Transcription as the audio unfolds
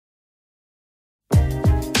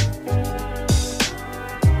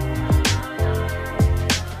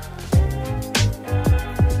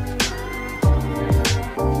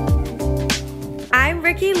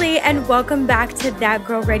Ricky Lee, and welcome back to That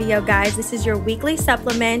Girl Radio, guys. This is your weekly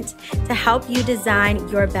supplement to help you design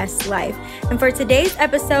your best life. And for today's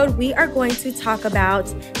episode, we are going to talk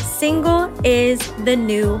about single is the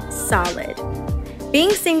new solid. Being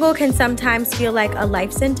single can sometimes feel like a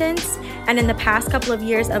life sentence, and in the past couple of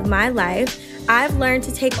years of my life, I've learned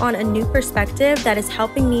to take on a new perspective that is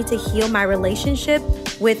helping me to heal my relationship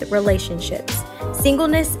with relationships.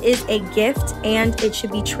 Singleness is a gift, and it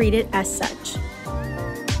should be treated as such.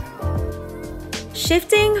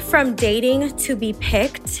 Shifting from dating to be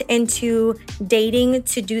picked into dating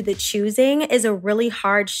to do the choosing is a really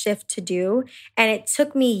hard shift to do. And it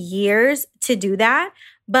took me years to do that.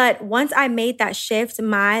 But once I made that shift,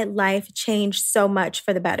 my life changed so much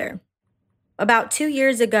for the better. About 2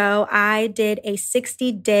 years ago, I did a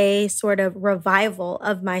 60-day sort of revival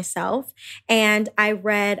of myself, and I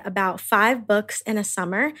read about 5 books in a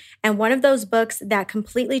summer. And one of those books that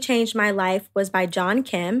completely changed my life was by John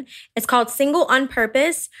Kim. It's called Single on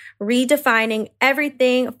Purpose, Redefining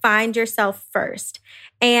Everything, Find Yourself First.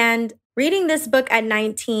 And reading this book at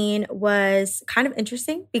 19 was kind of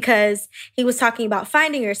interesting because he was talking about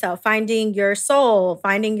finding yourself, finding your soul,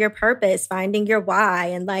 finding your purpose, finding your why.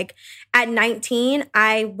 And like at 19,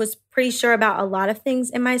 I was pretty sure about a lot of things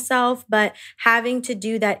in myself, but having to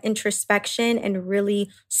do that introspection and really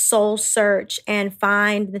soul search and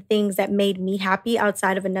find the things that made me happy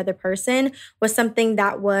outside of another person was something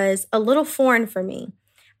that was a little foreign for me.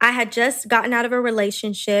 I had just gotten out of a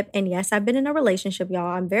relationship, and yes, I've been in a relationship,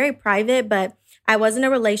 y'all. I'm very private, but I was in a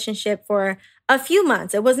relationship for a few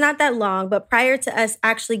months. It was not that long, but prior to us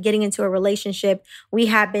actually getting into a relationship, we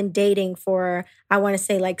had been dating for, I want to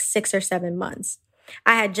say like 6 or 7 months.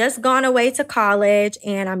 I had just gone away to college,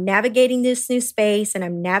 and I'm navigating this new space, and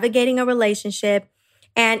I'm navigating a relationship.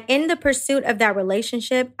 And in the pursuit of that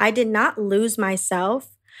relationship, I did not lose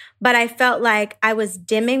myself. But I felt like I was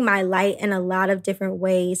dimming my light in a lot of different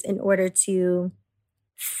ways in order to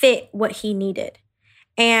fit what he needed.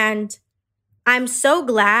 And I'm so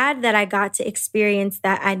glad that I got to experience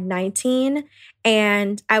that at 19,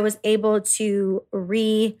 and I was able to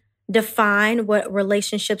redefine what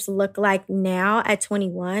relationships look like now at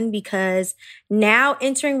 21, because now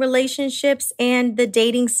entering relationships and the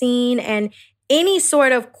dating scene and any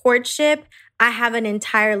sort of courtship, I have an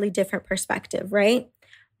entirely different perspective, right?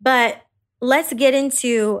 But let's get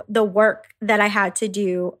into the work that I had to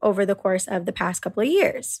do over the course of the past couple of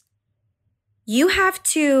years. You have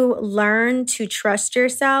to learn to trust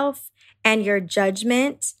yourself and your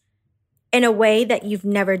judgment in a way that you've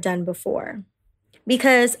never done before.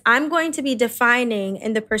 Because I'm going to be defining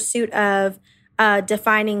in the pursuit of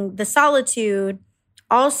defining the solitude,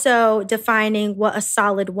 also defining what a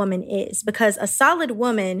solid woman is. Because a solid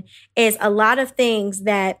woman is a lot of things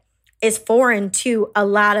that is foreign to a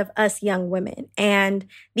lot of us young women. And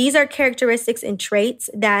these are characteristics and traits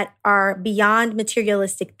that are beyond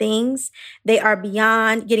materialistic things. They are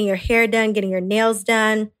beyond getting your hair done, getting your nails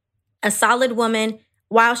done. A solid woman,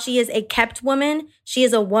 while she is a kept woman, she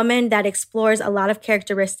is a woman that explores a lot of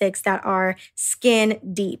characteristics that are skin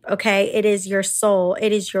deep, okay? It is your soul,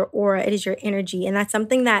 it is your aura, it is your energy. And that's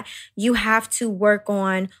something that you have to work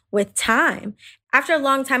on with time. After a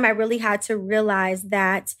long time, I really had to realize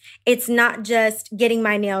that it's not just getting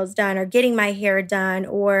my nails done or getting my hair done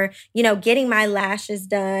or, getting my lashes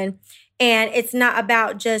done. And it's not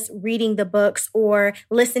about just reading the books or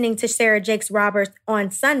listening to Sarah Jakes Roberts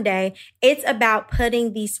on Sunday. It's about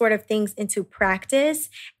putting these sort of things into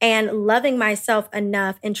practice and loving myself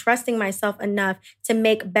enough and trusting myself enough to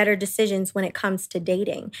make better decisions when it comes to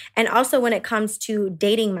dating. And also when it comes to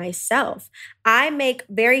dating myself. I make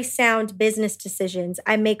very sound business decisions.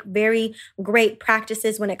 I make very great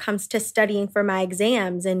practices when it comes to studying for my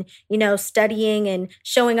exams and, studying and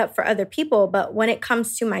showing up for other people. But when it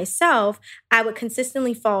comes to myself, I would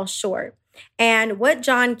consistently fall short. And what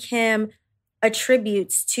John Kim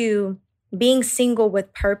attributes to being single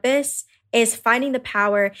with purpose is finding the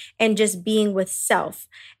power and just being with self.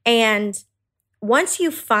 And once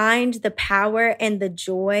you find the power and the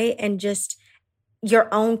joy and just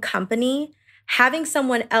your own company, having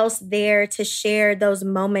someone else there to share those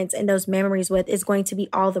moments and those memories with is going to be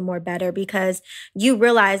all the more better, because you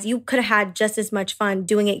realize you could have had just as much fun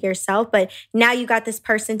doing it yourself, but now you got this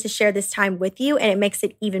person to share this time with you, and it makes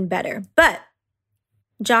it even better. But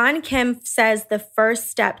John Kim says the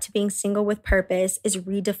first step to being single with purpose is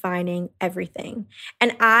redefining everything.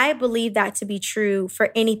 And I believe that to be true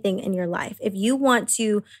for anything in your life. If you want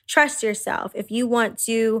to trust yourself, if you want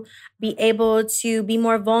to be able to be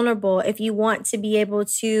more vulnerable, if you want to be able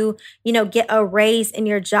to, get a raise in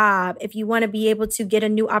your job, if you want to be able to get a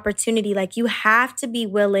new opportunity, like you have to be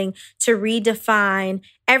willing to redefine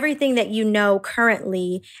everything that you know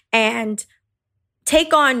currently and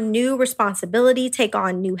take on new responsibility, take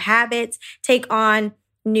on new habits, take on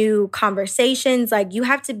new conversations. Like you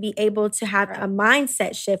have to be able to have a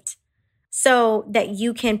mindset shift so that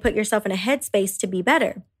you can put yourself in a headspace to be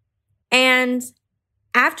better. And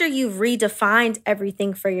after you've redefined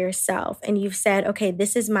everything for yourself and you've said, okay,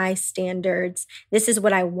 this is my standards, this is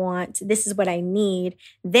what I want, this is what I need,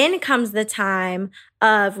 then comes the time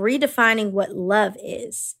of redefining what love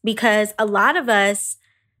is. Because a lot of us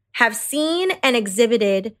have seen and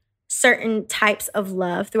exhibited certain types of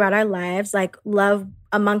love throughout our lives, like love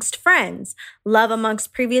amongst friends, love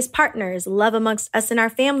amongst previous partners, love amongst us and our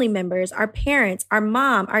family members, our parents, our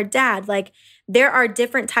mom, our dad. Like there are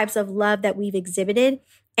different types of love that we've exhibited.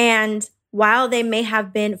 And while they may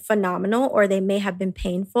have been phenomenal or they may have been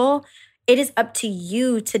painful, it is up to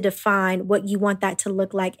you to define what you want that to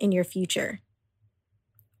look like in your future.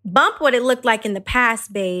 Bump what it looked like in the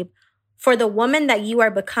past, babe. For the woman that you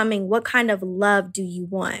are becoming, what kind of love do you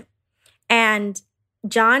want? And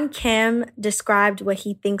John Kim described what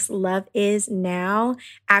he thinks love is now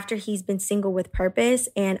after he's been single with purpose.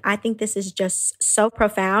 And I think this is just so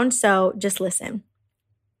profound. So just listen.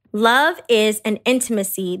 Love is an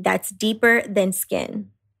intimacy that's deeper than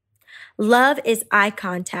skin. Love is eye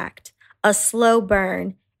contact, a slow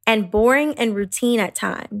burn, and boring and routine at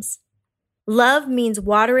times. Love means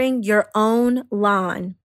watering your own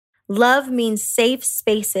lawn. Love means safe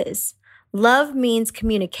spaces. Love means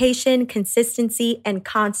communication, consistency, and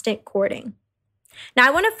constant courting. Now, I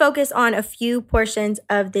want to focus on a few portions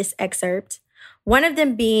of this excerpt. One of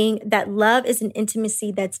them being that love is an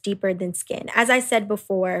intimacy that's deeper than skin. As I said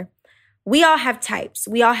before, we all have types.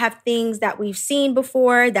 We all have things that we've seen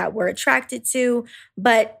before that we're attracted to.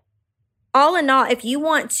 But all in all, if you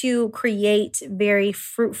want to create very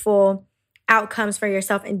fruitful outcomes for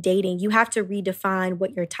yourself in dating, you have to redefine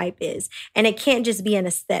what your type is. And it can't just be an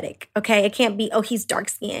aesthetic, okay? It can't be, oh, he's dark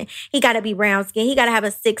skinned. He got to be brown skin. He got to have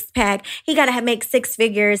a six pack. He got to make six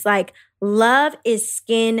figures. Like love is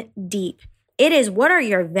skin deep. It is, what are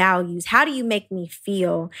your values? How do you make me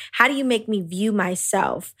feel? How do you make me view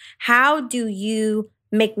myself? How do you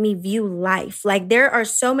make me view life? Like there are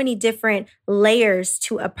so many different layers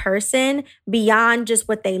to a person beyond just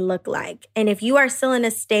what they look like. And if you are still in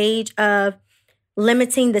a stage of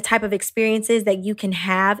limiting the type of experiences that you can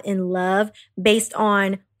have in love based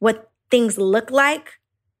on what things look like,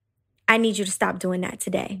 I need you to stop doing that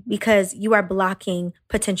today because you are blocking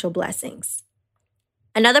potential blessings.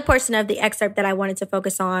 Another portion of the excerpt that I wanted to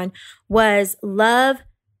focus on was love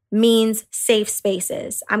means safe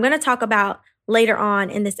spaces. I'm going to talk about later on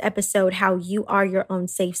in this episode how you are your own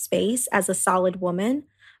safe space as a solid woman.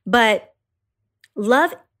 But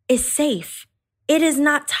love is safe. It is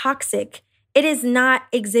not toxic. It is not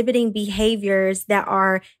exhibiting behaviors that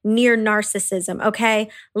are near narcissism, okay?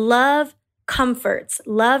 Love comforts.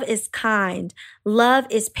 Love is kind. Love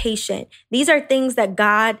is patient. These are things that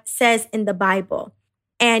God says in the Bible.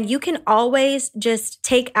 And you can always just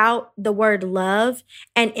take out the word love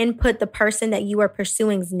and input the person that you are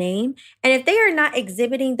pursuing's name. And if they are not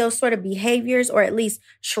exhibiting those sort of behaviors, or at least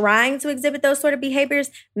trying to exhibit those sort of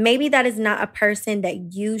behaviors, maybe that is not a person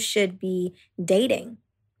that you should be dating,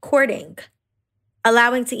 courting,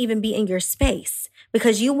 allowing to even be in your space,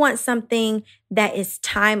 because you want something that is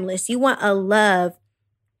timeless. You want a love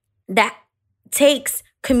that takes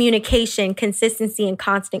communication, consistency, and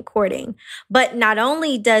constant courting. But not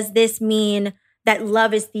only does this mean that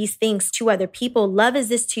love is these things to other people, love is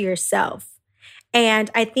this to yourself.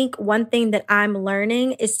 And I think one thing that I'm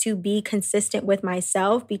learning is to be consistent with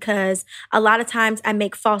myself, because a lot of times I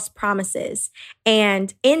make false promises.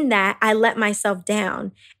 And in that, I let myself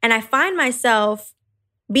down. And I find myself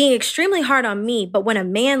being extremely hard on me. But when a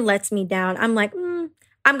man lets me down, I'm like,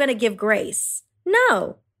 I'm going to give grace.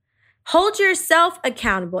 No. Hold yourself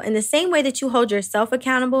accountable. And the same way that you hold yourself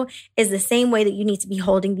accountable is the same way that you need to be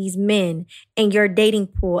holding these men in your dating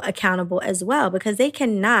pool accountable as well, because they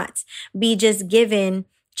cannot be just given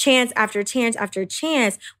chance after chance after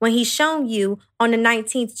chance when he's shown you on the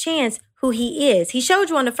 19th chance who he is. He showed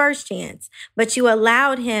you on the first chance, but you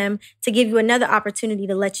allowed him to give you another opportunity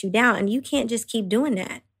to let you down. And you can't just keep doing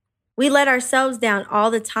that. We let ourselves down all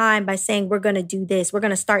the time by saying we're going to do this, we're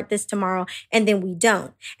going to start this tomorrow, and then we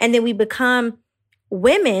don't. And then we become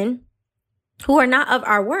women who are not of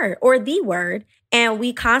our word or the word, and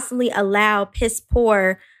we constantly allow piss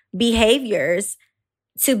poor behaviors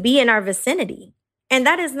to be in our vicinity. And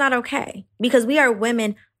that is not okay because we are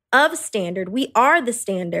women of standard. We are the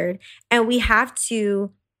standard, and we have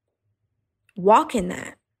to walk in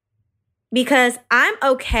that. Because I'm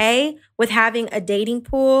okay with having a dating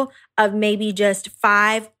pool of maybe just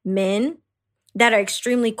 5 men that are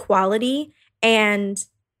extremely quality and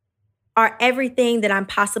are everything that I'm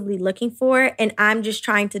possibly looking for. And I'm just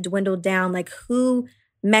trying to dwindle down like who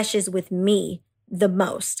meshes with me the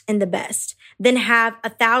most and the best. Then have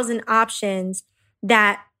 1,000 options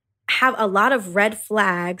that have a lot of red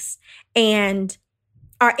flags and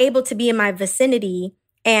are able to be in my vicinity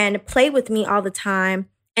and play with me all the time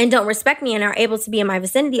and don't respect me and are able to be in my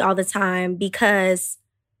vicinity all the time because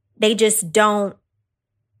they just don't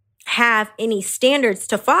have any standards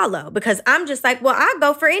to follow. Because I'm just like, well, I'll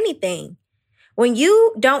go for anything. When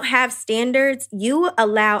you don't have standards, you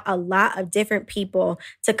allow a lot of different people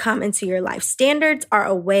to come into your life. Standards are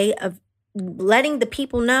a way of letting the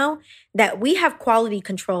people know that we have quality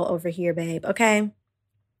control over here, babe, okay?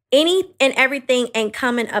 Any and everything ain't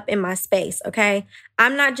coming up in my space, okay?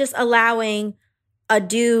 I'm not just allowing a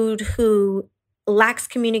dude who lacks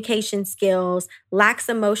communication skills, lacks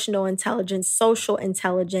emotional intelligence, social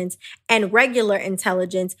intelligence, and regular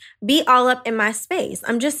intelligence be all up in my space.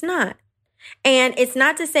 I'm just not. And it's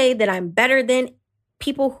not to say that I'm better than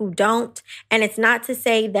people who don't. And it's not to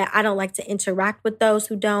say that I don't like to interact with those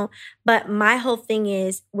who don't. But my whole thing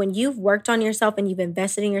is when you've worked on yourself and you've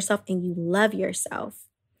invested in yourself and you love yourself,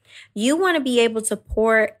 you want to be able to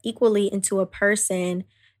pour equally into a person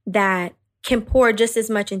that can pour just as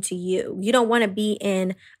much into you. You don't want to be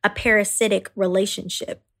in a parasitic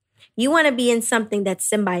relationship. You want to be in something that's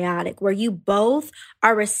symbiotic, where you both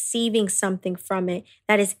are receiving something from it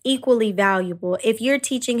that is equally valuable. If you're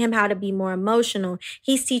teaching him how to be more emotional,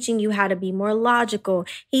 he's teaching you how to be more logical.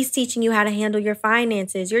 He's teaching you how to handle your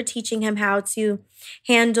finances. You're teaching him how to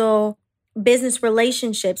handle business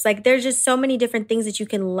relationships. Like there's just so many different things that you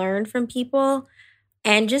can learn from people.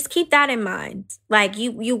 And just keep that in mind. Like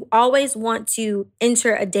you always want to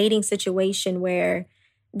enter a dating situation where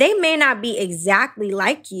they may not be exactly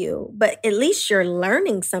like you, but at least you're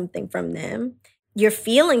learning something from them. You're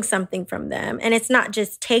feeling something from them. And it's not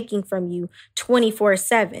just taking from you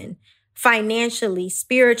 24/7, financially,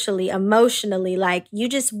 spiritually, emotionally. Like you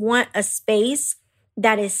just want a space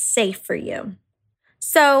that is safe for you.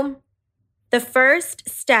 So the first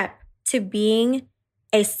step to being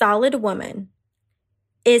a solid woman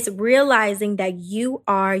is realizing that you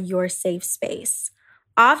are your safe space.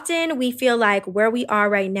 Often we feel like where we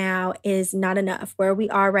are right now is not enough. Where we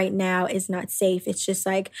are right now is not safe. It's just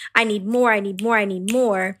like, I need more, I need more, I need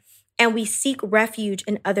more. And we seek refuge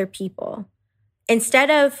in other people.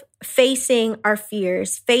 Instead of facing our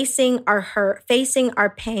fears, facing our hurt, facing our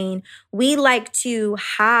pain, we like to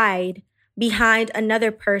hide behind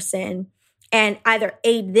another person and either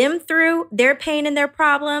aid them through their pain and their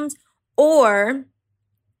problems or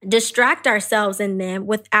distract ourselves in them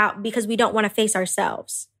because we don't want to face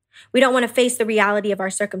ourselves. We don't want to face the reality of our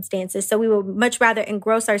circumstances. So we would much rather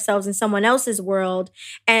engross ourselves in someone else's world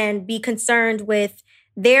and be concerned with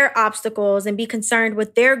their obstacles and be concerned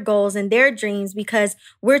with their goals and their dreams because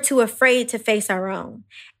we're too afraid to face our own.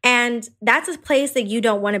 And that's a place that you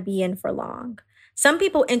don't want to be in for long. Some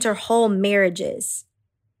people enter whole marriages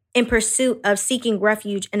in pursuit of seeking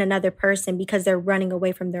refuge in another person because they're running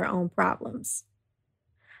away from their own problems.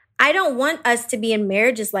 I don't want us to be in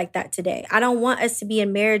marriages like that today. I don't want us to be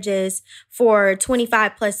in marriages for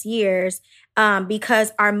 25 plus years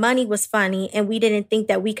because our money was funny and we didn't think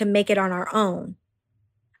that we could make it on our own.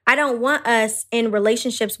 I don't want us in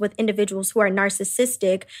relationships with individuals who are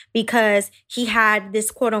narcissistic because he had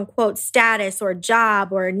this quote unquote status or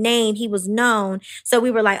job or name. He was known. So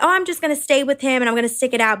we were like, oh, I'm just going to stay with him and I'm going to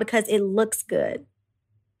stick it out because it looks good.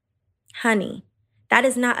 Honey, that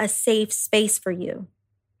is not a safe space for you.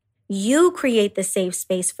 You create the safe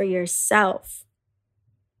space for yourself.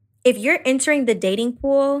 If you're entering the dating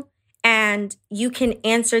pool and you can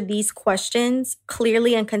answer these questions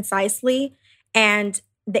clearly and concisely, and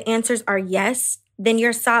the answers are yes, then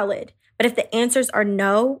you're solid. But if the answers are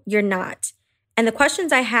no, you're not. And the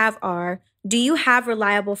questions I have are, do you have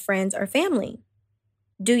reliable friends or family?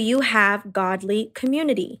 Do you have godly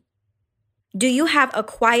community? Do you have a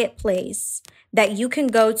quiet place that you can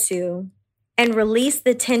go to and release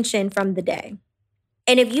the tension from the day?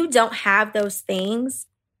 And if you don't have those things,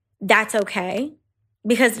 that's okay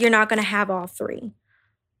because you're not going to have all three.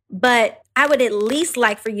 But I would at least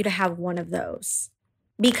like for you to have one of those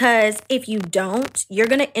Because if you don't, you're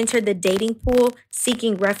going to enter the dating pool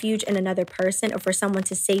seeking refuge in another person or for someone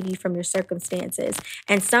to save you from your circumstances.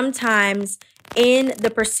 And sometimes in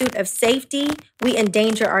the pursuit of safety, we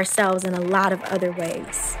endanger ourselves in a lot of other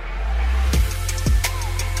ways.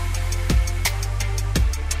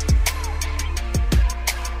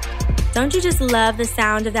 Don't you just love the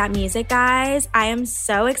sound of that music, guys? I am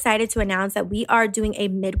so excited to announce that we are doing a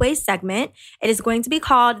midway segment. It is going to be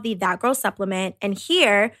called the That Girl Supplement. And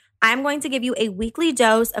here, I'm going to give you a weekly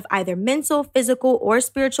dose of either mental, physical, or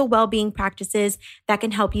spiritual well-being practices that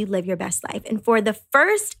can help you live your best life. And for the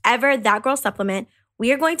first ever That Girl Supplement,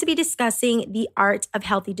 we are going to be discussing the art of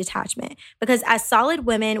healthy detachment, because as solid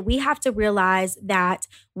women, we have to realize that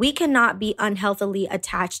we cannot be unhealthily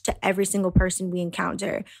attached to every single person we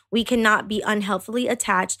encounter. We cannot be unhealthily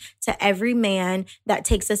attached to every man that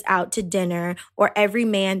takes us out to dinner or every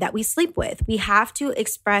man that we sleep with. We have to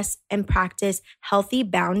express and practice healthy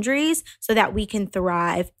boundaries so that we can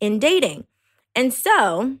thrive in dating. And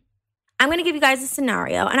so I'm going to give you guys a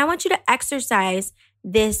scenario, and I want you to exercise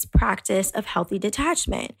this practice of healthy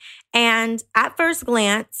detachment. And at first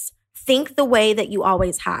glance, think the way that you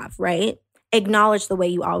always have, right? Acknowledge the way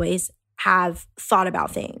you always have thought about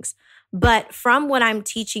things. But from what I'm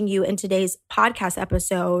teaching you in today's podcast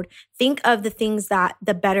episode, think of the things that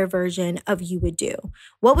the better version of you would do.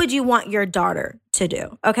 What would you want your daughter to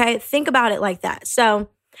do? Okay, think about it like that. So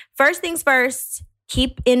first things first,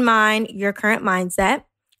 keep in mind your current mindset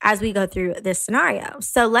as we go through this scenario.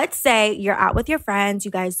 So let's say you're out with your friends, you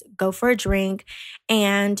guys go for a drink,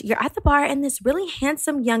 and you're at the bar, and this really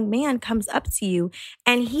handsome young man comes up to you,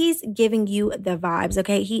 and he's giving you the vibes,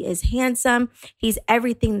 okay? He is handsome. He's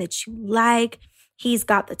everything that you like. He's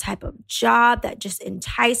got the type of job that just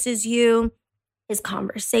entices you. His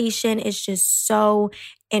conversation is just so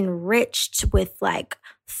enriched with like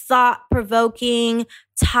thought-provoking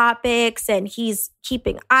topics, and he's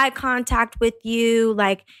keeping eye contact with you.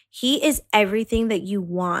 Like, he is everything that you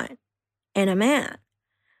want in a man.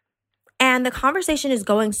 And the conversation is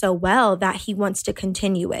going so well that he wants to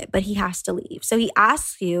continue it, but he has to leave. So he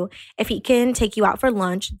asks you if he can take you out for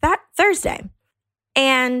lunch that Thursday.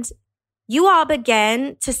 And you all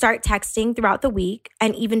begin to start texting throughout the week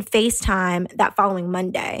and even FaceTime that following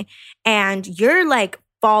Monday. And you're like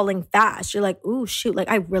falling fast. You're like, ooh, shoot, like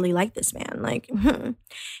I really like this man. Like,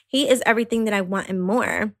 he is everything that I want and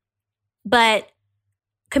more. But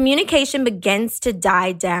communication begins to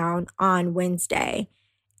die down on Wednesday.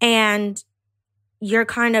 And you're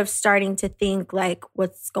kind of starting to think like,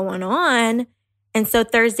 what's going on? And so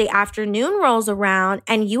Thursday afternoon rolls around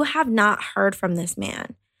and you have not heard from this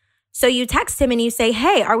man. So you text him and you say,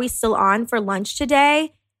 hey, are we still on for lunch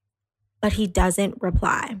today? But he doesn't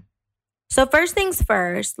reply. So first things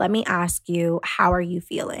first, let me ask you, how are you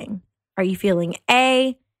feeling? Are you feeling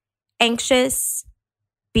A, anxious,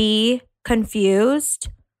 B, confused,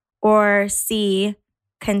 or C,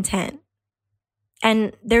 content?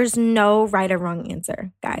 And there's no right or wrong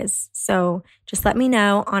answer, guys. So just let me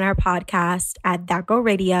know on our podcast at That Girl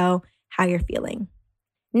Radio how you're feeling.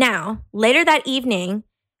 Now, later that evening,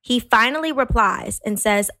 he finally replies and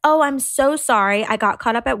says, oh, I'm so sorry. I got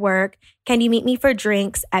caught up at work. Can you meet me for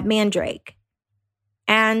drinks at Mandrake?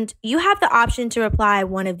 And you have the option to reply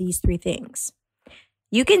one of these three things.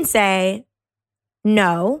 You can say,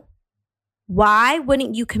 no. Why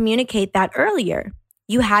wouldn't you communicate that earlier?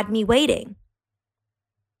 You had me waiting.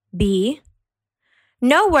 B,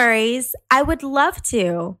 no worries. I would love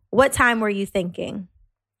to. What time were you thinking?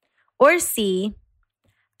 Or C,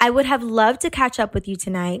 I would have loved to catch up with you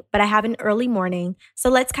tonight, but I have an early morning, so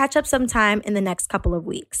let's catch up sometime in the next couple of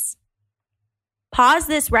weeks. Pause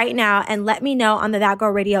this right now and let me know on the That Girl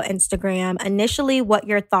Radio Instagram initially what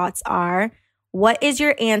your thoughts are. What is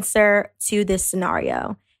your answer to this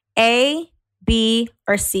scenario? A, B,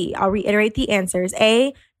 or C? I'll reiterate the answers.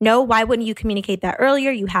 A, no, why wouldn't you communicate that earlier?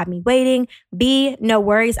 You had me waiting. B, no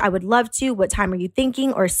worries, I would love to. What time are you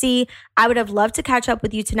thinking? Or C, I would have loved to catch up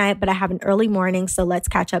with you tonight, but I have an early morning, so let's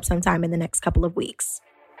catch up sometime in the next couple of weeks.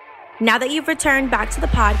 Now that you've returned back to the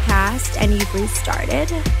podcast and you've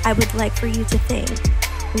restarted, I would like for you to think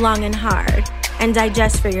long and hard and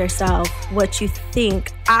digest for yourself what you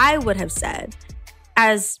think I would have said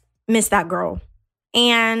as Miss That Girl.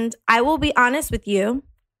 And I will be honest with you,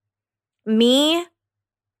 me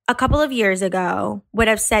a couple of years ago would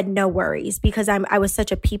have said no worries because I was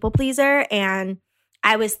such a people pleaser, and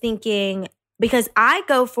I was thinking, because I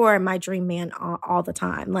go for my dream man all the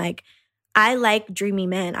time. Like, I like dreamy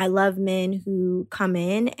men. I love men who come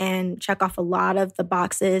in and check off a lot of the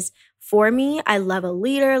boxes for me. I love a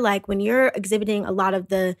leader. Like, when you're exhibiting a lot of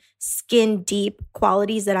the skin deep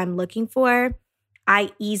qualities that I'm looking for,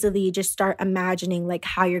 I easily just start imagining like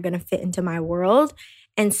how you're going to fit into my world.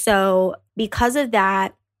 And so because of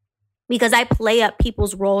that, because I play up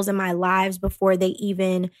people's roles in my lives before they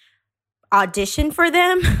even audition for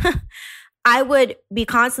them, I would be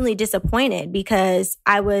constantly disappointed because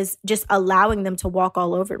I was just allowing them to walk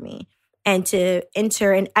all over me and to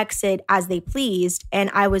enter and exit as they pleased. And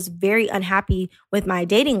I was very unhappy with my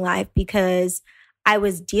dating life because I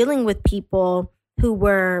was dealing with people who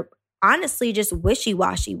were honestly just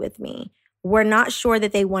wishy-washy with me, were not sure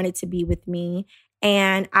that they wanted to be with me.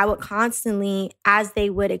 And I would constantly, as they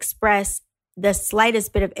would express the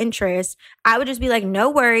slightest bit of interest, I would just be like, no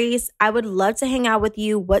worries. I would love to hang out with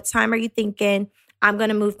you. What time are you thinking? I'm going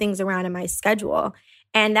to move things around in my schedule.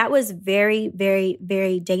 And that was very, very,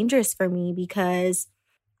 very dangerous for me because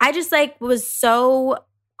I just like was so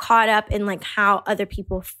caught up in like how other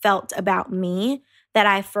people felt about me that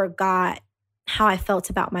I forgot how I felt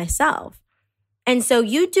about myself. And so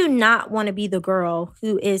you do not want to be the girl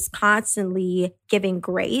who is constantly giving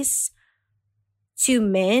grace to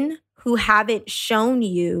men who haven't shown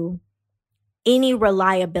you any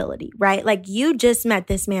reliability, right? Like you just met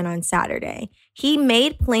this man on Saturday. He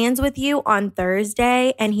made plans with you on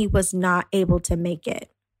Thursday and he was not able to make it.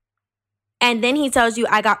 And then he tells you,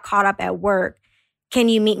 I got caught up at work. Can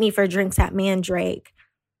you meet me for drinks at Mandrake?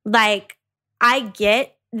 Like, I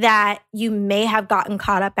get that you may have gotten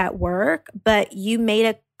caught up at work, but you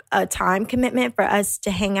made a time commitment for us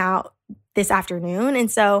to hang out this afternoon. And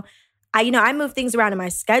so I move things around in my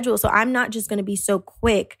schedule. So I'm not just going to be so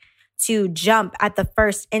quick to jump at the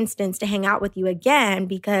first instance to hang out with you again,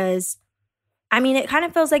 because it kind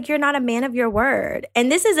of feels like you're not a man of your word. And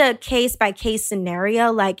this is a case by case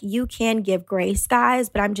scenario. Like you can give grace, guys,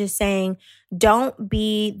 but I'm just saying, don't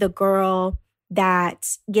be the girl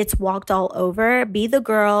that gets walked all over. Be the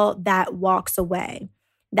girl that walks away.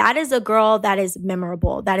 That is a girl that is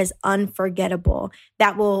memorable, that is unforgettable,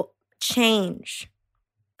 that will change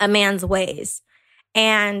a man's ways.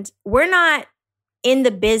 And we're not in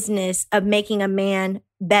the business of making a man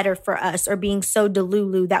better for us or being so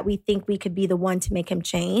delulu that we think we could be the one to make him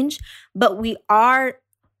change. But we are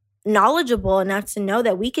knowledgeable enough to know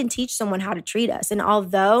that we can teach someone how to treat us. And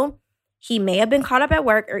although he may have been caught up at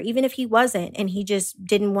work, or even if he wasn't, and he just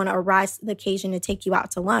didn't want to arise to the occasion to take you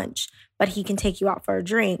out to lunch, but he can take you out for a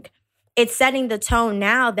drink, it's setting the tone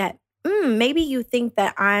now that maybe you think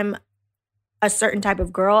that I'm a certain type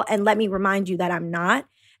of girl, and let me remind you that I'm not.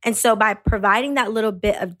 And so by providing that little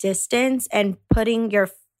bit of distance and putting your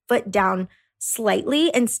foot down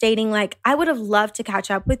slightly and stating like, I would have loved to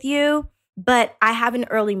catch up with you, but I have an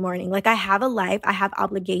early morning. Like I have a life, I have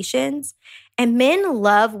obligations. And men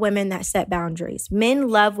love women that set boundaries. Men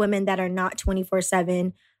love women that are not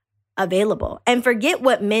 24/7 available. And forget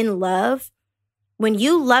what men love. When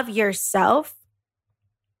you love yourself,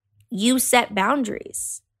 you set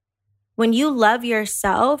boundaries. When you love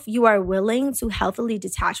yourself, you are willing to healthily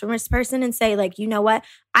detach from this person and say, like, you know what?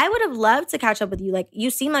 I would have loved to catch up with you. Like,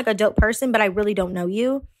 you seem like a dope person, but I really don't know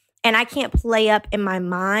you. And I can't play up in my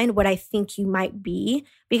mind what I think you might be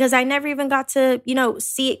because I never even got to,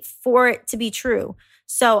 see it for it to be true.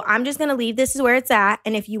 So I'm just going to leave this is where it's at.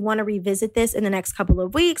 And if you want to revisit this in the next couple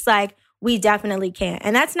of weeks, like, we definitely can.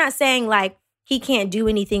 And that's not saying like, he can't do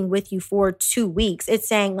anything with you for 2 weeks. It's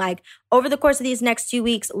saying like over the course of these next 2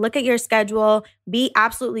 weeks, look at your schedule, be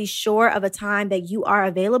absolutely sure of a time that you are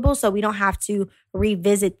available so we don't have to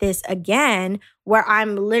revisit this again where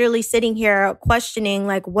I'm literally sitting here questioning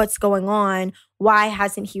like what's going on? Why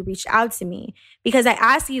hasn't he reached out to me? Because I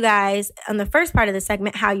asked you guys on the first part of the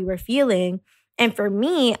segment how you were feeling. And for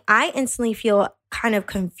me, I instantly feel kind of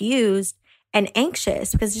confused and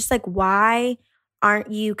anxious because just like why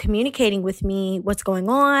aren't you communicating with me what's going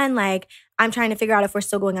on? Like, I'm trying to figure out if we're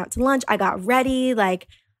still going out to lunch. I got ready. Like,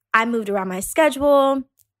 I moved around my schedule.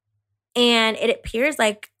 And it appears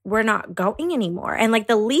like we're not going anymore. And like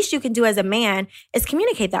the least you can do as a man is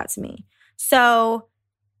communicate that to me. So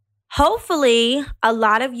hopefully a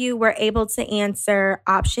lot of you were able to answer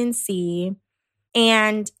option C.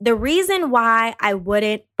 And the reason why I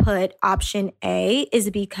wouldn't put option A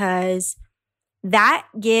is because that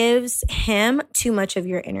gives him too much of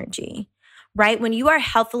your energy, right? When you are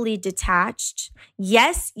healthily detached,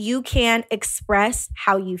 yes, you can express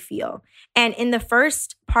how you feel. And in the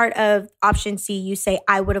first part of option C, you say,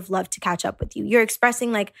 I would have loved to catch up with you. You're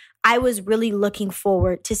expressing like, I was really looking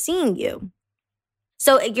forward to seeing you.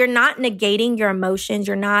 So you're not negating your emotions.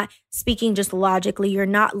 You're not speaking just logically. You're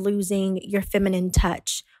not losing your feminine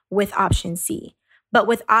touch with option C. But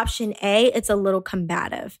with option A, it's a little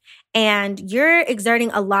combative. And you're exerting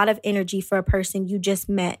a lot of energy for a person you just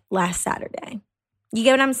met last Saturday. You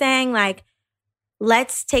get what I'm saying? Like,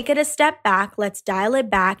 let's take it a step back. Let's dial it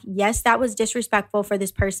back. Yes, that was disrespectful for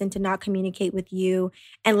this person to not communicate with you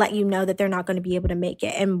and let you know that they're not going to be able to make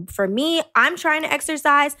it. And for me, I'm trying to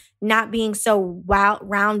exercise not being so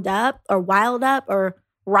wound up or wild up or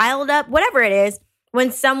riled up, whatever it is,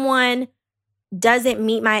 when someone doesn't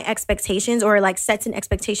meet my expectations or like sets an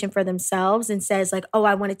expectation for themselves and says like, oh,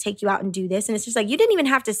 I want to take you out and do this. And it's just like, you didn't even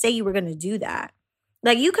have to say you were going to do that.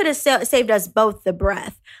 Like you could have saved us both the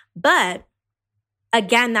breath. But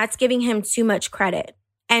again, that's giving him too much credit.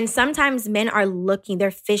 And sometimes men are they're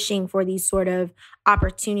fishing for these sort of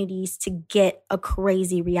opportunities to get a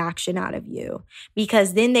crazy reaction out of you,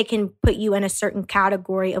 because then they can put you in a certain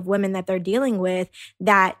category of women that they're dealing with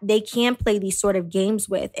that they can play these sort of games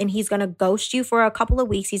with. And he's going to ghost you for a couple of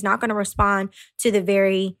weeks. He's not going to respond to the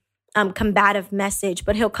very combative message,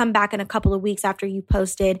 but he'll come back in a couple of weeks after you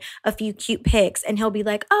posted a few cute pics and he'll be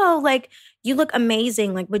like, oh, like you look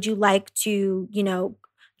amazing. Like, would you like to,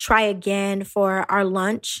 try again for our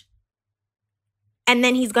lunch? And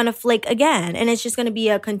then he's going to flake again. And it's just going to be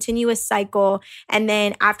a continuous cycle. And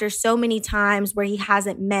then after so many times where he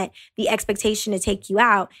hasn't met the expectation to take you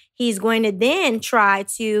out, he's going to then try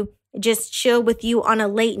to just chill with you on a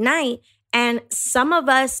late night. And some of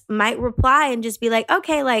us might reply and just be like,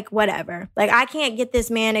 okay, like whatever. Like I can't get this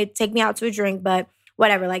man to take me out to a drink, but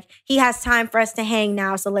whatever. Like he has time for us to hang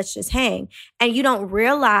now. So let's just hang. And you don't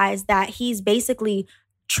realize that he's basically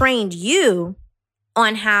trained you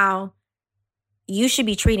on how you should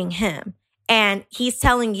be treating him. And he's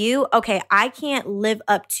telling you, okay, I can't live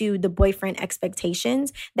up to the boyfriend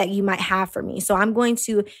expectations that you might have for me. So I'm going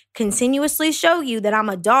to continuously show you that I'm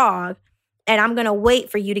a dog and I'm going to wait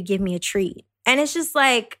for you to give me a treat. And it's just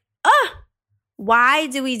like, why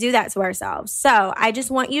do we do that to ourselves? So I just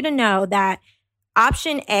want you to know that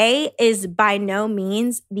option A is by no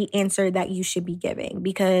means the answer that you should be giving,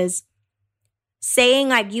 because saying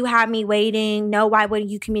like, you had me waiting, no, why wouldn't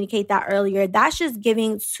you communicate that earlier? That's just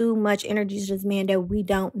giving too much energy to this man that we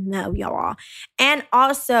don't know, y'all. And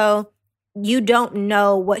also, you don't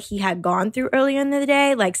know what he had gone through earlier in the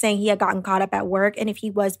day, like saying he had gotten caught up at work. And if he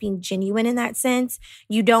was being genuine in that sense,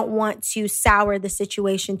 you don't want to sour the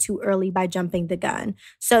situation too early by jumping the gun.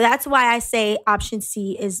 So that's why I say option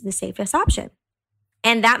C is the safest option.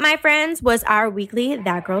 And that, my friends, was our weekly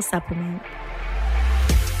That Girl Supplement.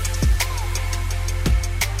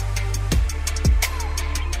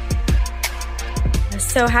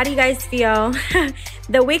 So how do you guys feel?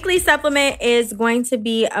 The weekly supplement is going to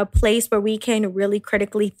be a place where we can really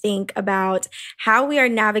critically think about how we are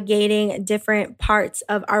navigating different parts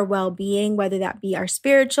of our well-being, whether that be our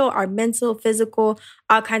spiritual, our mental, physical,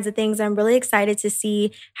 all kinds of things. I'm really excited to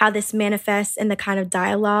see how this manifests in the kind of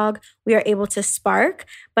dialogue we are able to spark.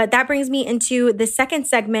 But that brings me into the second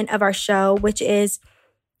segment of our show, which is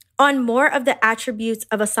on more of the attributes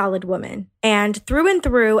of a solid woman. And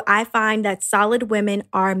through, I find that solid women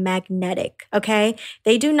are magnetic, okay?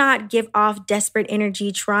 They do not give off desperate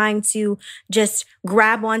energy trying to just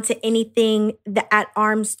grab onto anything at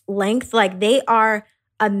arm's length. Like they are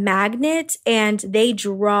a magnet and they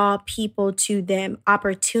draw people to them,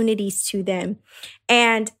 opportunities to them,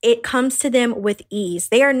 and it comes to them with ease.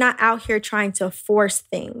 They are not out here trying to force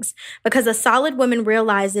things, because a solid woman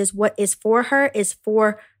realizes what is for her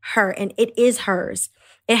and it is hers.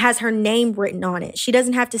 It has her name written on it. She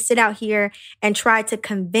doesn't have to sit out here and try to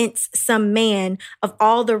convince some man of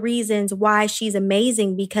all the reasons why she's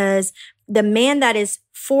amazing, because the man that is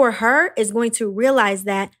for her is going to realize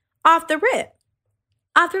that off the rip.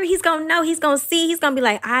 He's going to know, he's going to see, he's going to be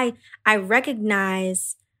like, I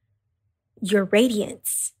recognize your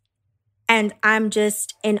radiance. And I'm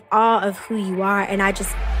just in awe of who you are. And I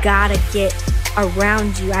just gotta get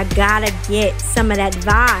around you. I gotta get some of that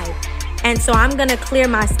vibe. And so I'm going to clear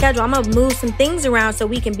my schedule. I'm going to move some things around so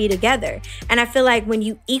we can be together. And I feel like when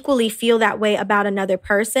you equally feel that way about another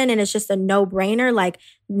person and it's just a no-brainer, like,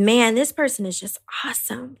 man, this person is just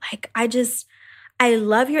awesome. Like, I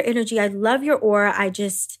love your energy. I love your aura.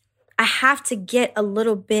 I have to get a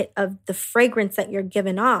little bit of the fragrance that you're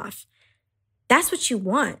giving off. That's what you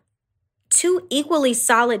want. Two equally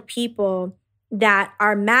solid people that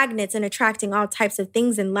are magnets and attracting all types of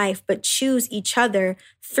things in life, but choose each other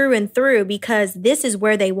through and through because this is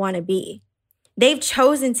where they want to be. They've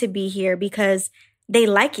chosen to be here because they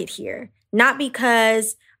like it here, not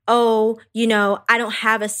because, oh, I don't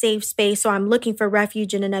have a safe space, so I'm looking for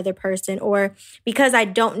refuge in another person, or because I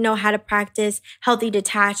don't know how to practice healthy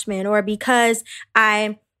detachment, or because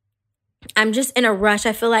I'm just in a rush.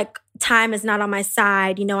 I feel like time is not on my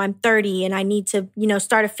side. I'm 30 and I need to,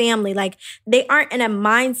 start a family. Like, they aren't in a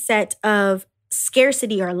mindset of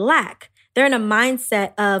scarcity or lack. They're in a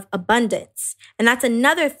mindset of abundance. And that's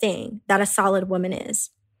another thing that a solid woman is.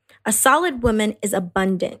 A solid woman is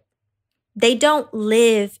abundant. They don't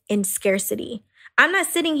live in scarcity. I'm not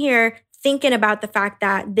sitting here thinking about the fact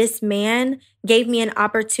that this man gave me an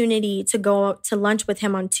opportunity to go out to lunch with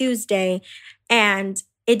him on Tuesday and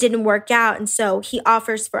it didn't work out. And so he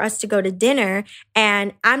offers for us to go to dinner.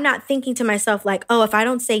 And I'm not thinking to myself like, oh, if I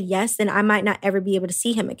don't say yes, then I might not ever be able to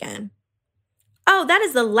see him again. Oh, that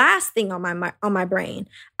is the last thing on my brain.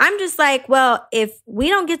 I'm just like, well, if we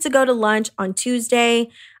don't get to go to lunch on Tuesday,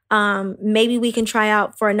 maybe we can try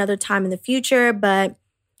out for another time in the future. But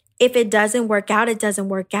if it doesn't work out, it doesn't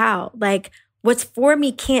work out. Like what's for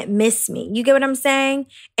me can't miss me. You get what I'm saying?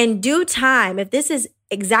 In due time, if this is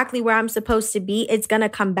exactly where I'm supposed to be, it's going to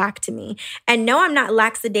come back to me. And no, I'm not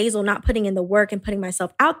lackadaisical, not putting in the work and putting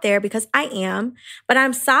myself out there because I am, but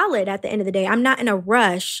I'm solid at the end of the day. I'm not in a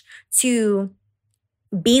rush to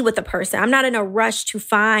be with a person. I'm not in a rush to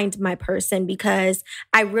find my person because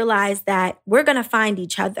I realize that we're going to find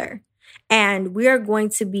each other and we're going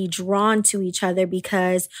to be drawn to each other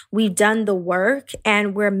because we've done the work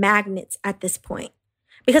and we're magnets at this point.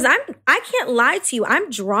 Because I can't lie to you. I'm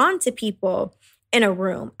drawn to people in a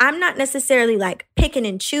room. I'm not necessarily like picking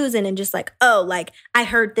and choosing and just like, oh, like I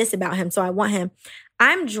heard this about him, so I want him.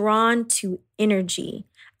 I'm drawn to energy.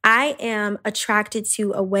 I am attracted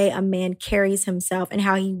to a way a man carries himself and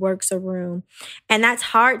how he works a room. And that's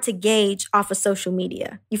hard to gauge off of social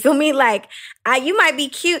media. You feel me? Like you might be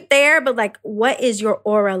cute there, but like, what is your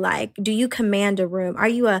aura like? Do you command a room? Are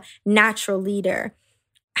you a natural leader?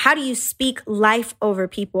 How do you speak life over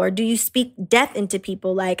people? Or do you speak death into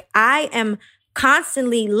people? Like I am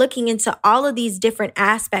constantly looking into all of these different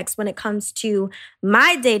aspects when it comes to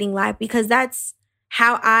my dating life, because that's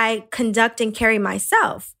how I conduct and carry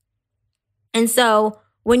myself. And so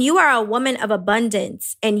when you are a woman of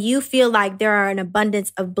abundance and you feel like there are an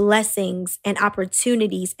abundance of blessings and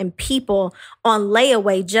opportunities and people on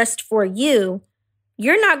layaway just for you,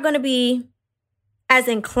 you're not going to be as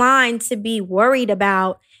inclined to be worried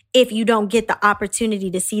about if you don't get the opportunity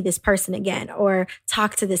to see this person again or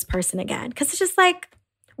talk to this person again. Because it's just like,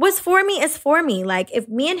 what's for me is for me. Like if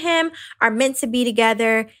me and him are meant to be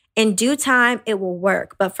together, in due time, it will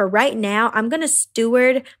work. But for right now, I'm going to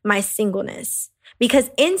steward my singleness. Because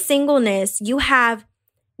in singleness, you're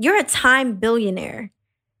a time billionaire.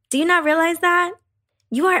 Do you not realize that?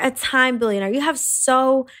 You are a time billionaire. You have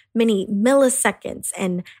so many milliseconds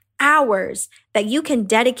and hours that you can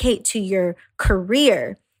dedicate to your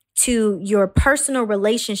career, to your personal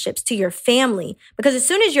relationships, to your family. Because as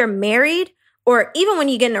soon as you're married, or even when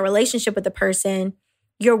you get in a relationship with a person,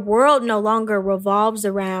 your world no longer revolves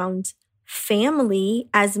around family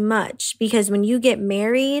as much. Because when you get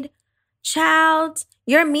married, child,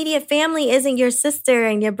 your immediate family isn't your sister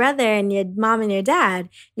and your brother and your mom and your dad.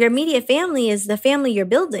 Your immediate family is the family you're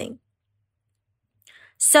building.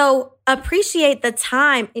 So appreciate the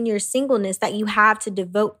time in your singleness that you have to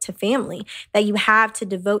devote to family, that you have to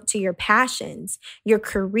devote to your passions, your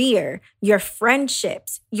career, your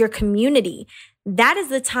friendships, your community. That is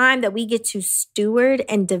the time that we get to steward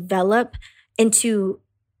and develop into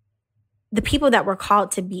the people that we're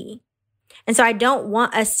called to be. And so I don't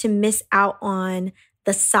want us to miss out on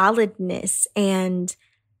the solidness and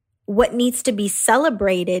what needs to be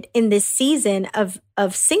celebrated in this season of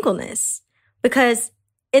singleness. Because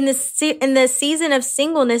in the season of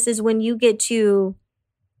singleness is when you get to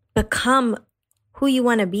become who you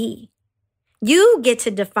want to be. You get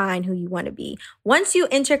to define who you want to be. Once you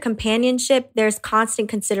enter companionship, there's constant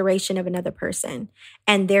consideration of another person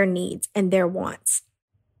and their needs and their wants.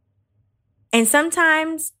 And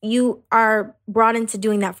sometimes you are brought into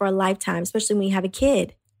doing that for a lifetime, especially when you have a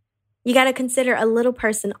kid. You got to consider a little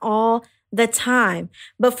person all the time.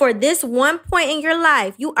 But for this one point in your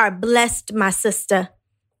life, you are blessed, my sister.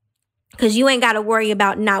 Because you ain't got to worry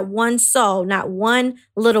about not one soul, not one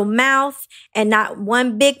little mouth, and not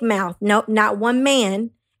one big mouth. Nope, not one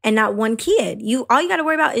man and not one kid. All you got to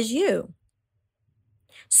worry about is you.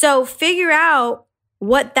 So figure out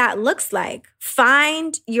what that looks like.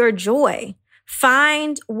 Find your joy.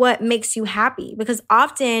 Find what makes you happy. Because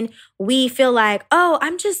often we feel like, oh,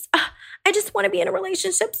 I just want to be in a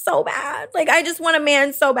relationship so bad. Like, I just want a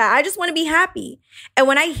man so bad. I just want to be happy. And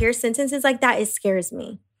when I hear sentences like that, it scares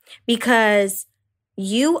me. Because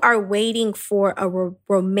you are waiting for a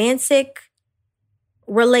romantic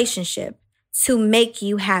relationship to make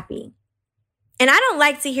you happy. And I don't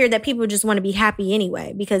like to hear that people just want to be happy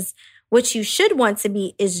anyway, because what you should want to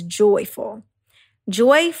be is joyful.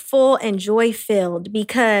 Joyful and joy-filled,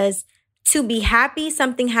 because to be happy,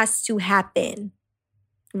 something has to happen.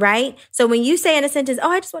 right? So when you say in a sentence,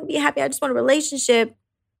 oh, I just want to be happy, I just want a relationship,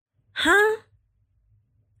 huh?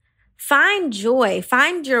 Find joy,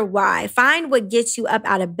 find your why, find what gets you up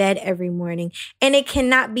out of bed every morning. And it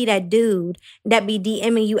cannot be that dude that be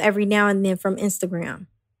DMing you every now and then from Instagram.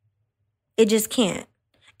 It just can't.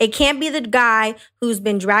 It can't be the guy who's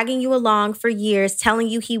been dragging you along for years, telling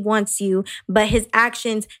you he wants you, but his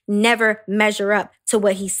actions never measure up to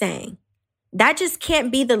what he's saying. That just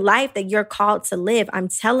can't be the life that you're called to live. I'm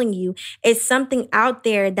telling you, it's something out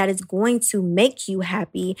there that is going to make you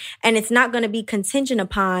happy. And it's not going to be contingent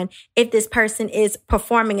upon if this person is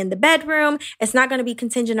performing in the bedroom. It's not going to be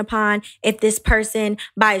contingent upon if this person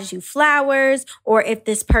buys you flowers or if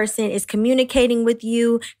this person is communicating with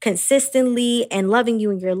you consistently and loving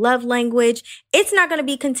you in your love language. It's not going to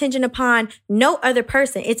be contingent upon no other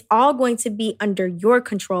person. It's all going to be under your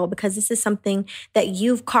control because this is something that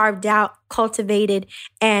you've carved out, cultivated,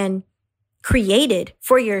 and created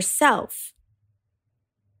for yourself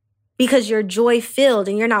because you're joy filled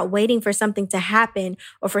and you're not waiting for something to happen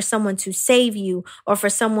or for someone to save you or for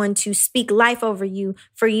someone to speak life over you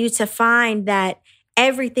for you to find that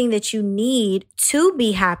everything that you need to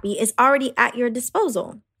be happy is already at your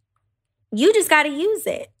disposal. You just got to use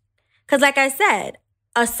it. Because like I said,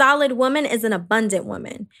 a solid woman is an abundant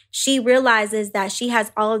woman. She realizes that she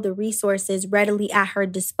has all of the resources readily at her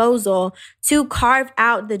disposal to carve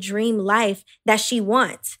out the dream life that she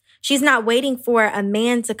wants. She's not waiting for a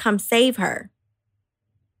man to come save her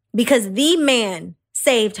because the man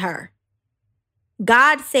saved her.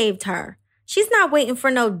 God saved her. She's not waiting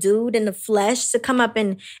for no dude in the flesh to come up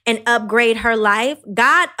and upgrade her life.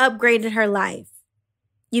 God upgraded her life.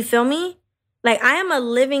 You feel me? Like, I am a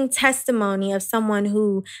living testimony of someone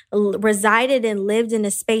who resided and lived in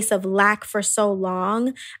a space of lack for so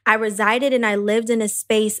long. I resided and I lived in a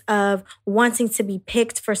space of wanting to be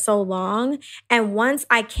picked for so long. And once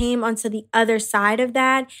I came onto the other side of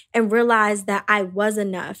that and realized that I was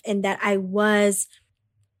enough and that I was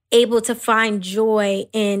able to find joy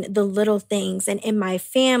in the little things and in my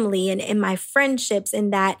family and in my friendships,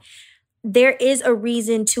 and that there is a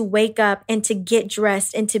reason to wake up and to get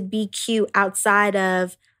dressed and to be cute outside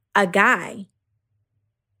of a guy.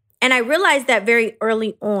 And I realized that very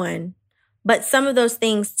early on, but some of those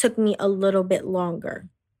things took me a little bit longer.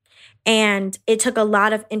 And it took a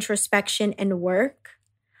lot of introspection and work.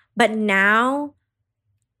 But now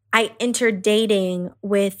I enter dating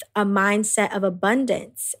with a mindset of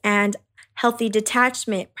abundance and healthy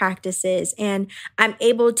detachment practices. And I'm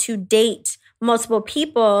able to date multiple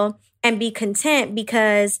people and be content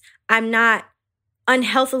because I'm not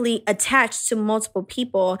unhealthily attached to multiple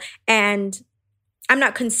people. And I'm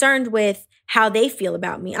not concerned with how they feel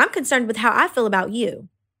about me. I'm concerned with how I feel about you.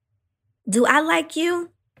 Do I like you?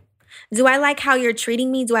 Do I like how you're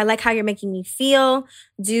treating me? Do I like how you're making me feel?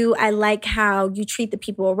 Do I like how you treat the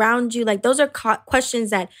people around you? Like, those are questions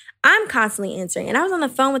that I'm constantly answering. And I was on the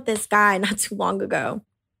phone with this guy not too long ago.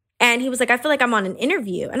 And he was like, I feel like I'm on an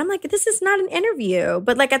interview. And I'm like, this is not an interview.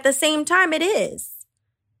 But like at the same time, it is.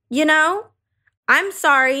 You know, I'm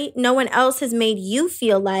sorry no one else has made you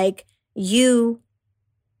feel like you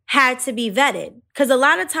had to be vetted. Because a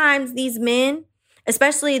lot of times these men,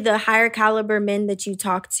 especially the higher caliber men that you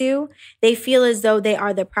talk to, they feel as though they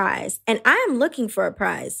are the prize. And I am looking for a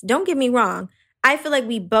prize. Don't get me wrong. I feel like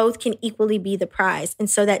we both can equally be the prize. And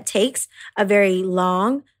so that takes a very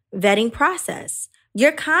long vetting process.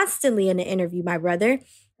 You're constantly in an interview, my brother.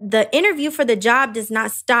 The interview for the job does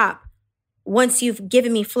not stop once you've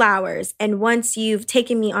given me flowers and once you've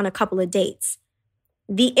taken me on a couple of dates.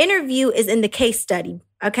 The interview is in the case study,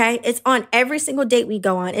 okay? It's on every single date we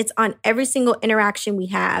go on. It's on every single interaction we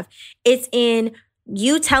have. It's in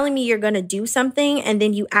you telling me you're going to do something and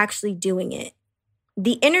then you actually doing it.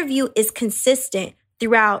 The interview is consistent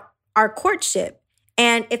throughout our courtship.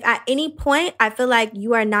 And if at any point I feel like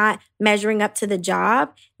you are not measuring up to the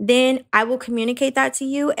job, then I will communicate that to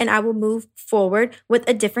you and I will move forward with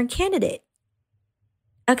a different candidate.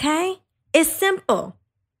 Okay? It's simple.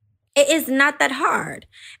 It is not that hard.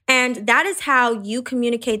 And that is how you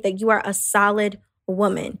communicate that you are a solid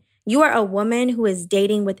woman. You are a woman who is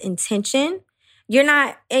dating with intention. You're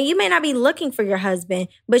not, and you may not be looking for your husband,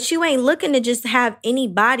 but you ain't looking to just have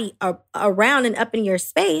anybody around and up in your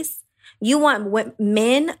space. You want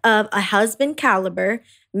men of a husband caliber,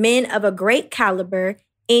 men of a great caliber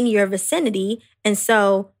in your vicinity. And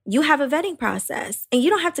so you have a vetting process and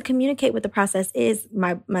you don't have to communicate what the process is,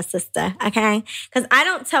 my sister, okay? Because I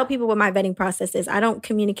don't tell people what my vetting process is. I don't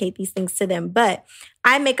communicate these things to them, but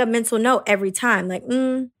I make a mental note every time like,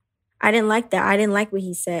 I didn't like that. I didn't like what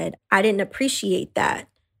he said. I didn't appreciate that.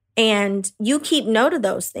 And you keep note of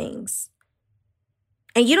those things.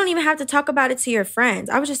 And you don't even have to talk about it to your friends.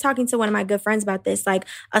 I was just talking to one of my good friends about this. Like,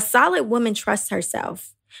 a solid woman trusts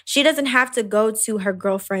herself. She doesn't have to go to her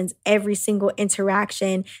girlfriends every single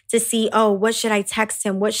interaction to see, oh, what should I text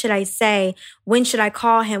him? What should I say? When should I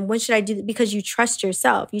call him? When should I do that? Because you trust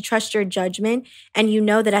yourself. You trust your judgment. And you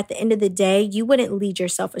know that at the end of the day, you wouldn't lead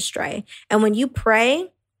yourself astray. And when you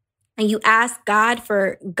pray and you ask God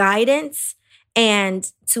for guidance and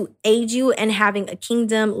to aid you in having a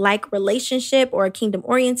kingdom-like relationship or a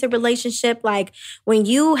kingdom-oriented relationship, like when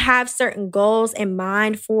you have certain goals in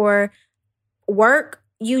mind for work,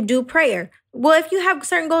 you do prayer. Well, if you have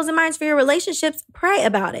certain goals in mind for your relationships, pray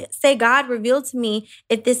about it. Say, God, reveal to me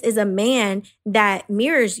if this is a man that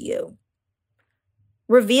mirrors you.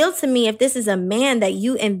 Reveal to me if this is a man that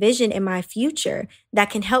you envision in my future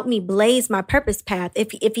that can help me blaze my purpose path.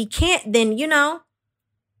 If he can't, then,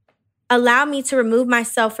 allow me to remove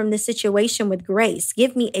myself from this situation with grace.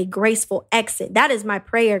 Give me a graceful exit. That is my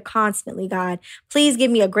prayer constantly, God. Please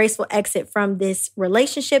give me a graceful exit from this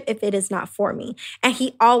relationship if it is not for me. And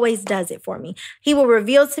he always does it for me. He will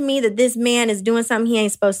reveal to me that this man is doing something he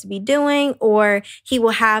ain't supposed to be doing, or he will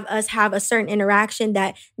have us have a certain interaction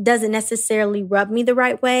that doesn't necessarily rub me the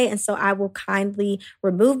right way. And so I will kindly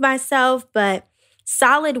remove myself. But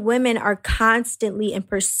solid women are constantly in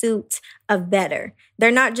pursuit of better. They're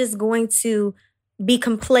not just going to be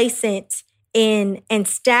complacent and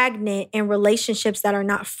stagnant in relationships that are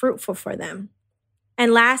not fruitful for them.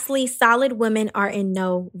 And lastly, solid women are in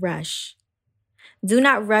no rush. Do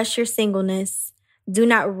not rush your singleness. Do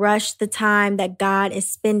not rush the time that God is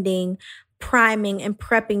spending priming and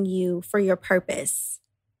prepping you for your purpose,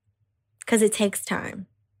 because it takes time.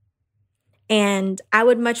 And I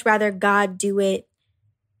would much rather God do it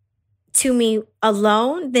to me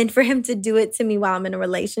alone than for him to do it to me while I'm in a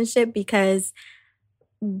relationship, because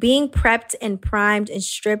being prepped and primed and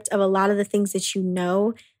stripped of a lot of the things that you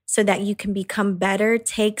know so that you can become better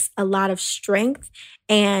takes a lot of strength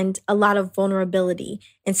and a lot of vulnerability.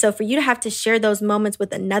 And so for you to have to share those moments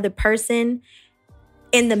with another person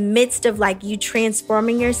in the midst of like you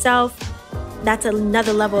transforming yourself, that's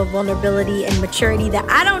another level of vulnerability and maturity that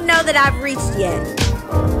I don't know that I've reached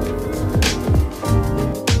yet.